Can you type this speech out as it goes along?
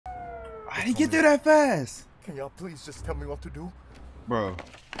I didn't get there that fast. Can y'all please just tell me what to do? Bro.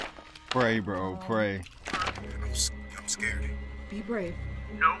 Pray, bro. Pray. I'm scared. Be brave.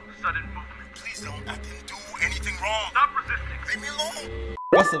 No sudden movement. Please don't. I didn't do anything wrong. Stop resisting. Leave me alone.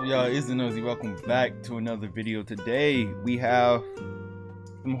 What's up, y'all? It's Xenozii. Welcome back to another video. Today, we have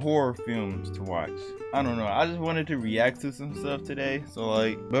some horror films to watch. I don't know. I just wanted to react to some stuff today. So,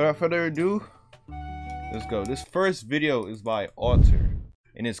 like, without further ado, let's go. This first video is by Alter,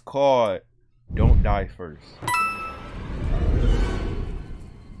 and it's called Don't Die First.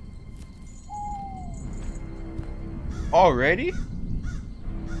 Already?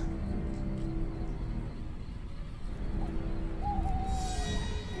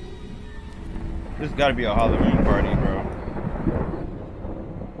 This gotta be a Halloween party, bro.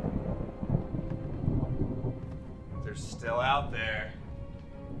 They're still out there.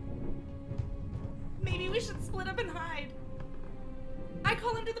 Maybe we should split up and hide. I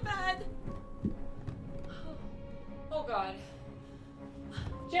call him to the bed. Oh God.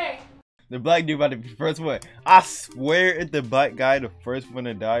 Jay. The black dude about to be the first one. I swear it's the black guy the first one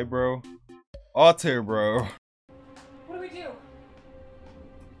to die, bro. Alter, bro. What do we do?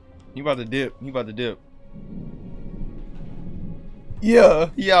 He about to dip. He about to dip. Yeah,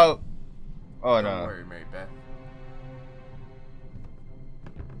 yo. Oh no. Don't worry, Mary Beth.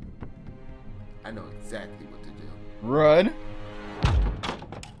 I know exactly what to do. Run.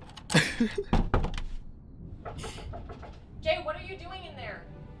 Jay, what are you doing in there?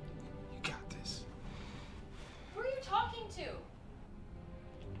 You got this. Who are you talking to?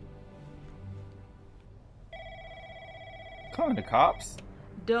 Calling the cops?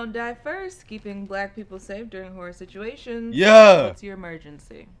 Don't die first, keeping black people safe during horror situations. Yeah. What's your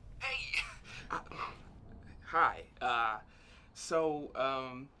emergency? Hey! Hi. A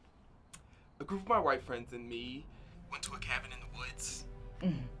group of my white friends and me went to a cabin in the woods.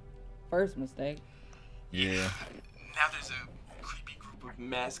 First mistake. Yeah. Now there's a creepy group of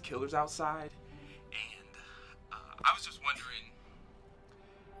mass killers outside. And I was just wondering,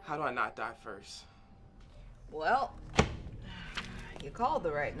 how do I not die first? Well, you called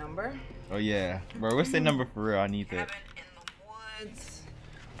the right number. Oh yeah. Bro, what's that number for real? I need that. Cabin in the woods.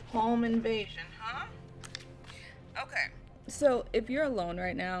 Home invasion, huh? Okay. So, if you're alone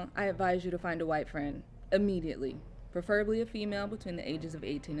right now, I advise you to find a white friend immediately. Preferably a female between the ages of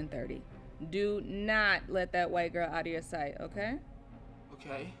 18 and 30. Do not let that white girl out of your sight, okay?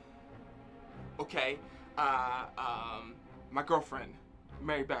 Okay. My girlfriend,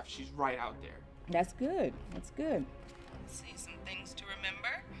 Mary Beth, she's right out there. That's good. That's good. Let's see, some things to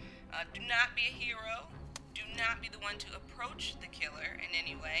remember. Do not be a hero. Do not be the one to approach the killer in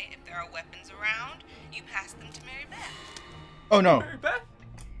any way. If there are weapons around, you pass them to Mary Beth. Oh no. Mary Beth?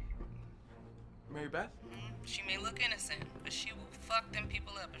 Mary Beth? She may look innocent, but she will fuck them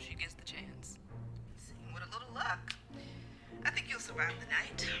people up if she gets the chance. See, with a little luck, I think you'll survive the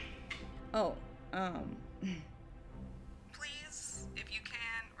night. Oh, please, if you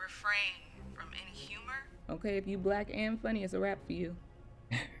can, refrain from any humor. Okay, if you black and funny, it's a wrap for you.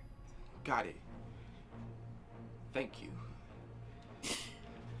 Got it. Thank you.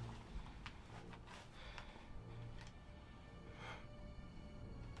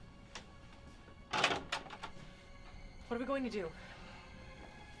 What are we going to do?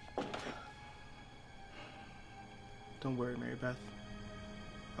 Don't worry, Mary Beth.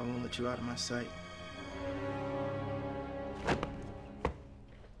 I won't let you out of my sight.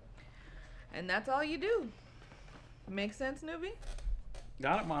 And that's all you do. Make sense, newbie?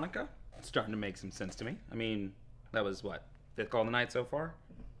 Got it, Monica. It's starting to make some sense to me. I mean, that was what, 5th call of the night so far?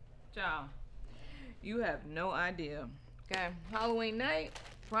 Ciao. You have no idea. Okay, Halloween night,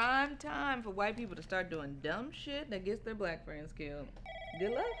 prime time for white people to start doing dumb shit that gets their black friends killed.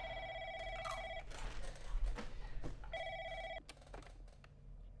 Good luck.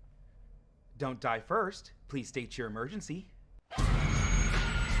 Don't die first. Please state your emergency.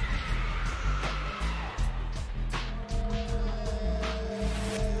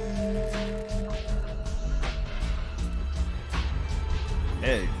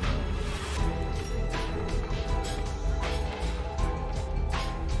 Hey.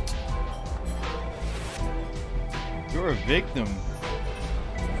 You're a victim.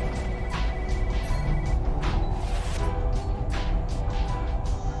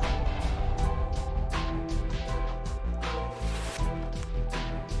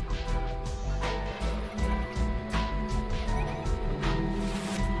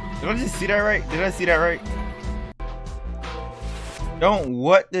 Did I just see that right? Did I see that right? Don't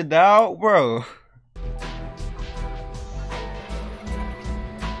what the dog, bro?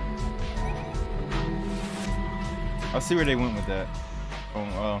 I see where they went with that.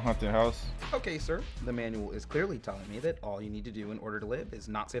 On haunted house. Okay, sir. The manual is clearly telling me that all you need to do in order to live is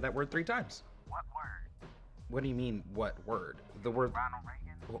not say that word 3 times. What word? What do you mean, what word? The word... Ronald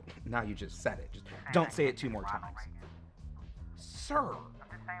Reagan? Well, now you just said it. Just don't say it 2 more Ronald times. Reagan. Sir! I'm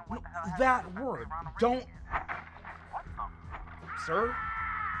just saying, what the hell has That to do with word. Ronald Don't... Reagan? What the? Sir?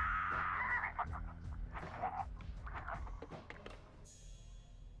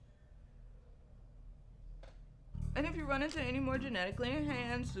 And if you run into any more genetically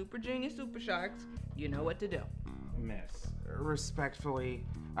enhanced super genius super sharks, you know what to do. Miss, respectfully,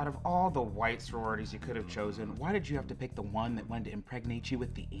 out of all the white sororities you could have chosen, why did you have to pick the one that wanted to impregnate you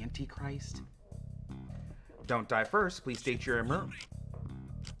with the Antichrist? Don't die first. Please state your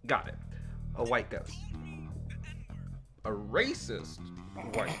Got it. A white ghost. A racist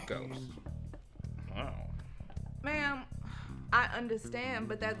white ghost. Wow. Ma'am, I understand,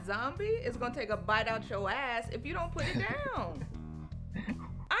 but that zombie is gonna take a bite out your ass if you don't put it down.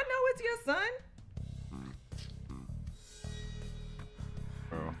 I know it's your son.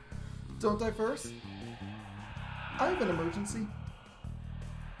 Bro. Don't die first. I have an emergency.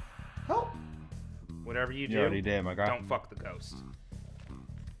 Help! Whatever you do, You already did, my guy. don't fuck the ghost.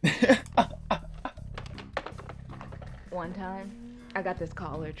 One time, I got this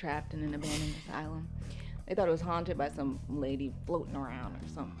caller trapped in an abandoned asylum. They thought it was haunted by some lady floating around or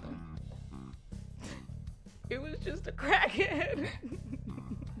something. It was just a crackhead.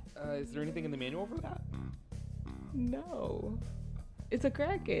 Is there anything in the manual for that? No. It's a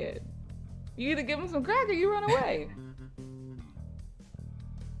crackhead. You either give him some crack or you run away.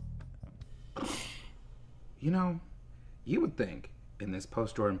 You know, you would think in this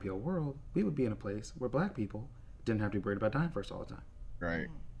post-Jordan Peele world, we would be in a place where black people didn't have to be worried about dying first all the time. Right.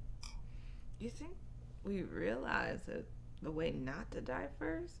 You think we realize that the way not to die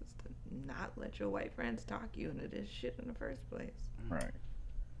first is to not let your white friends talk you into this shit in the first place? Right.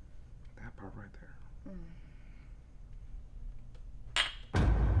 That part right there.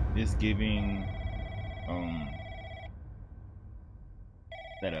 It's giving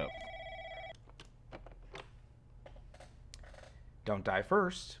set up. Don't die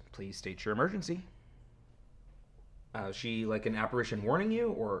first. Please state your emergency. Is she like an apparition warning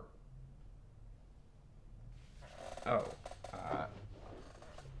you, or... Oh.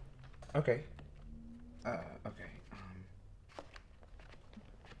 Okay. Okay.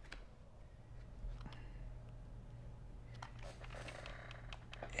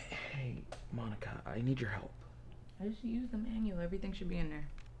 Hey, Monica, I need your help. How does she use the manual? Everything should be in there.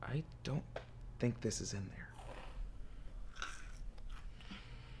 I don't think this is in there.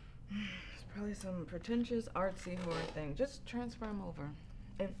 It's probably some pretentious artsy horror thing. Just transfer them over.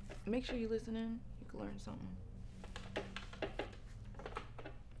 And make sure you listen in. You can learn something.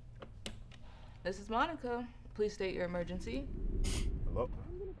 This is Monica. Please state your emergency. Hello?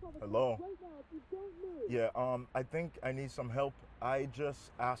 Hello? Yeah, I think I need some help. I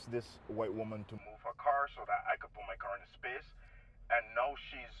just asked this white woman to move her car so that I could put my car in space, and now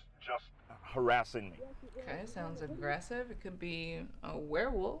she's just harassing me. Okay, sounds aggressive. It could be a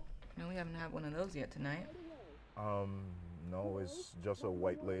werewolf. No, we haven't had one of those yet tonight. No, it's just a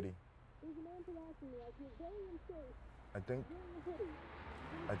white lady. I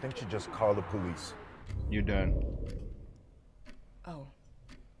think she just called the police. You're done. Oh.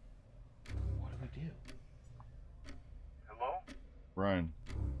 What do we do? Hello? Run.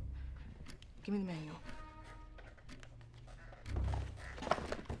 Give me the manual.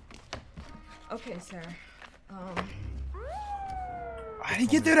 Okay, sir. I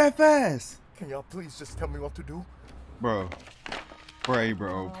didn't get there that fast. Can y'all please just tell me what to do? Bro. Pray,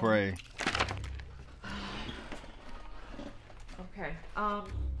 bro. Pray. Okay.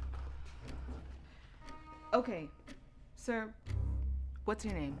 Okay. Sir, what's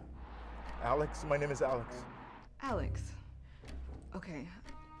your name? Alex, my name is Alex. Alex. Okay.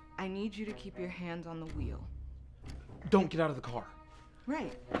 I need you to keep your hands on the wheel. Don't get out of the car.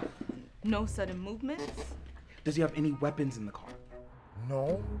 Right. No sudden movements. Does he have any weapons in the car?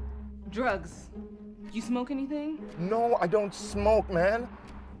 No? Drugs. You smoke anything? No, I don't smoke, man.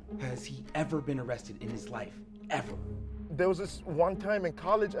 Has he ever been arrested in his life? Ever? There was this one time in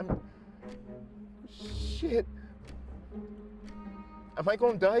college, and shit. Am I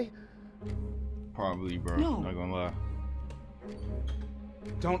gonna die? Probably, bro. No. Not gonna lie.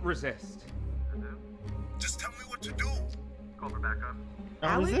 Don't resist. Just tell me what to do. Call her back up.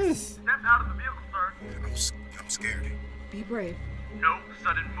 How was Alex? this? Step out of the vehicle, sir. I'm scared. Be brave. No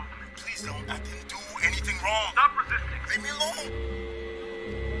sudden movement. Please don't. I didn't do anything wrong. Stop resisting. Leave me alone.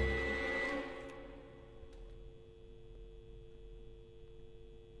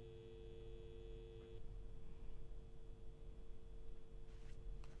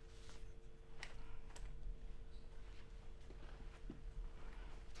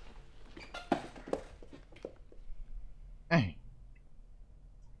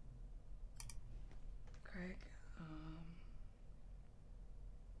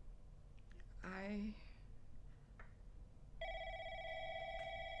 Okay.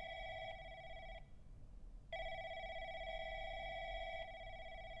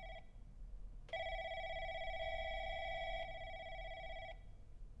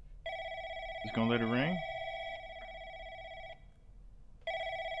 Just gonna let it ring?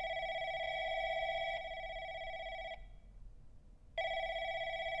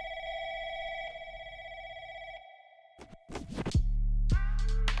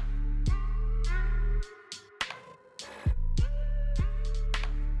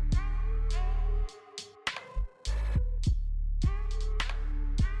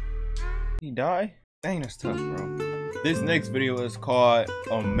 He die? Dang, that's tough, bro. This next video is called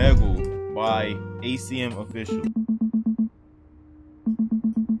Omegle by ACM Official.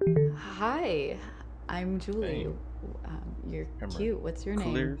 Hi, I'm Julie. Hey. You're Camera. cute. What's your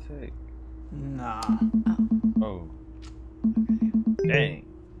name? Clear as heck. Nah. Oh. Dang.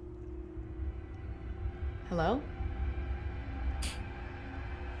 Hello?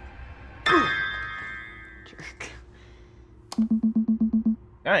 Jerk.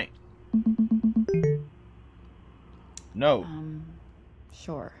 Dang. No.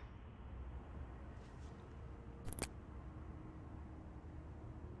 Sure.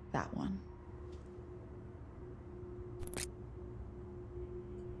 That one.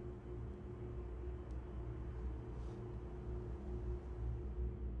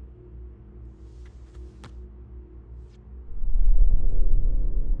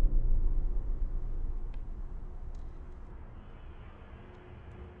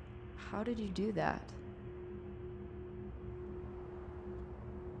 How did you do that?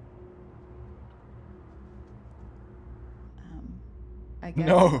 I guess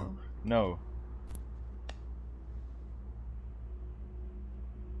No. so. No.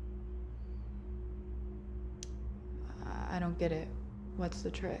 I don't get it. What's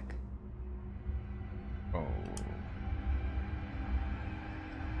the trick? Oh.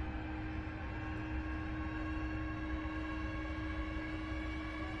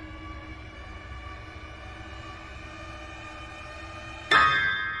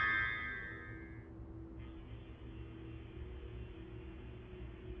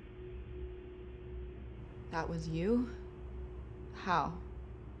 That was you? How?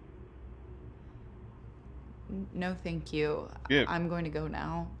 No, thank you. Yeah. I'm going to go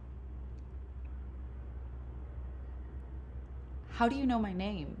now. How do you know my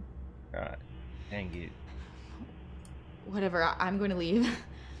name? God. Dang it. Whatever, I'm going to leave.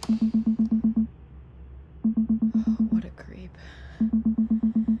 What a creep.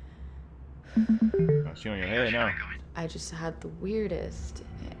 Oh, she on your head now. I just had the weirdest.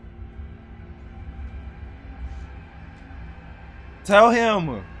 Tell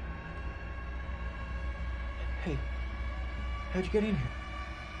him. Hey, how'd you get in here?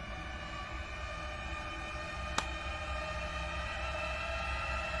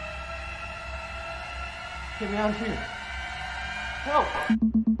 Get me out of here. Help!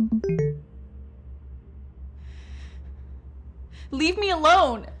 Leave me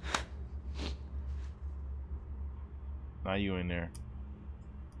alone! Now you in there.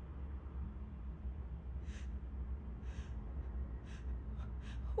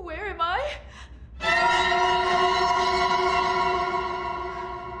 Where am I?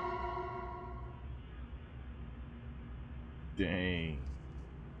 Dang.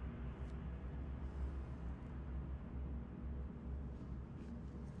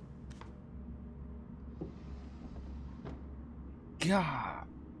 God.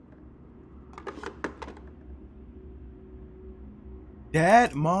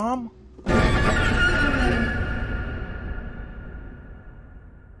 Dad, Mom?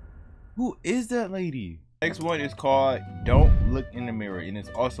 Who is that lady? Next one is called Don't Look in the Mirror, and it's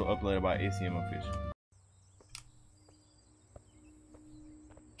also uploaded by ACM Official.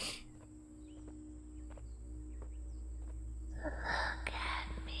 Look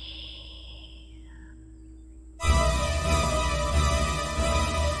at me.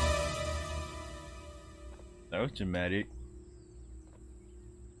 That was dramatic.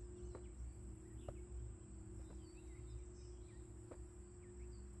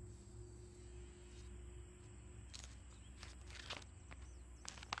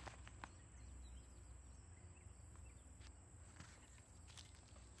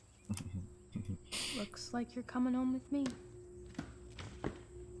 Looks like you're coming home with me.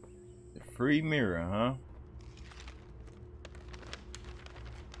 The free mirror, huh?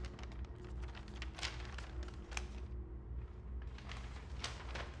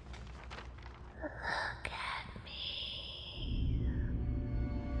 Look at me.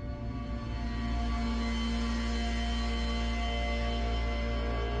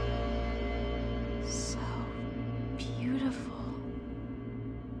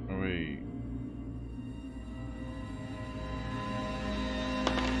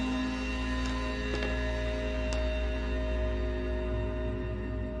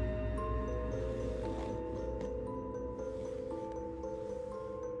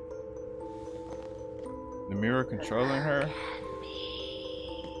 mirror controlling her?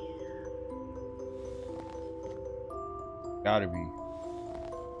 Gotta be.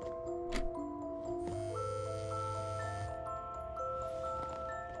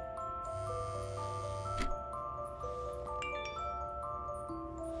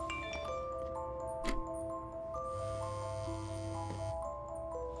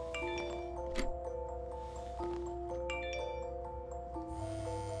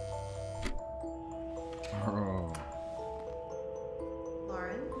 Oh.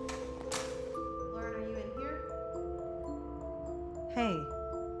 Lauren? Lauren, are you in here? Hey,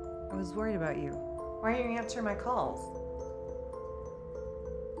 I was worried about you. Why aren't you answering my calls?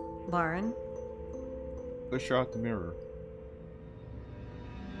 Lauren? Push her out the mirror.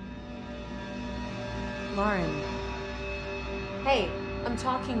 Lauren. Hey, I'm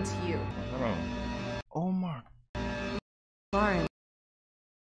talking to you. Hold on. Oh my. Lauren.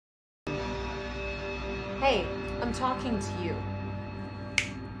 Hey, I'm talking to you.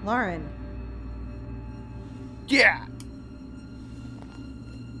 Lauren. Yeah.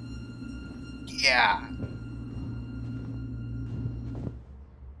 Yeah.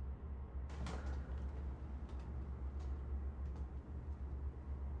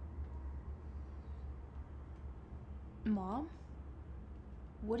 Mom?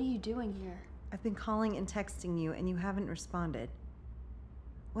 What are you doing here? I've been calling and texting you and you haven't responded.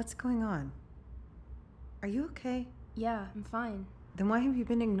 What's going on? Are you okay? Yeah, I'm fine. Then why have you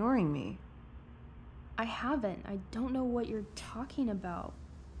been ignoring me? I haven't. I don't know what you're talking about.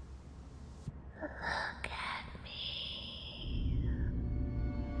 Look at me.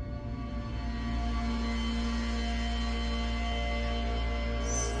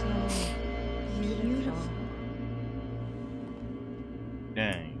 So beautiful.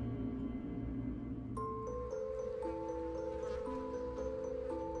 Dang.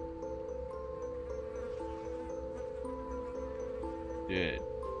 Dead.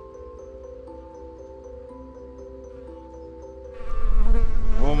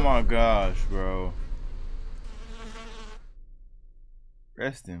 Oh my gosh, bro.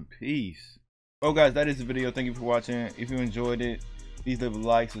 Rest in peace. Well guys, that is the video. Thank you for watching. If you enjoyed it, please leave a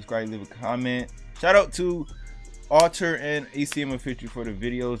like, subscribe, leave a comment. Shout out to Alter and ACM Official for the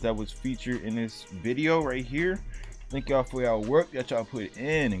videos that was featured in this video right here. Thank y'all for y'all work that y'all put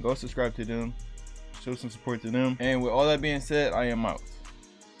in, and go subscribe to them. Show some support to them. And with all that being said, I am out.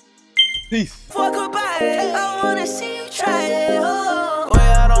 Peace. Fuck about it. I wanna see you try it.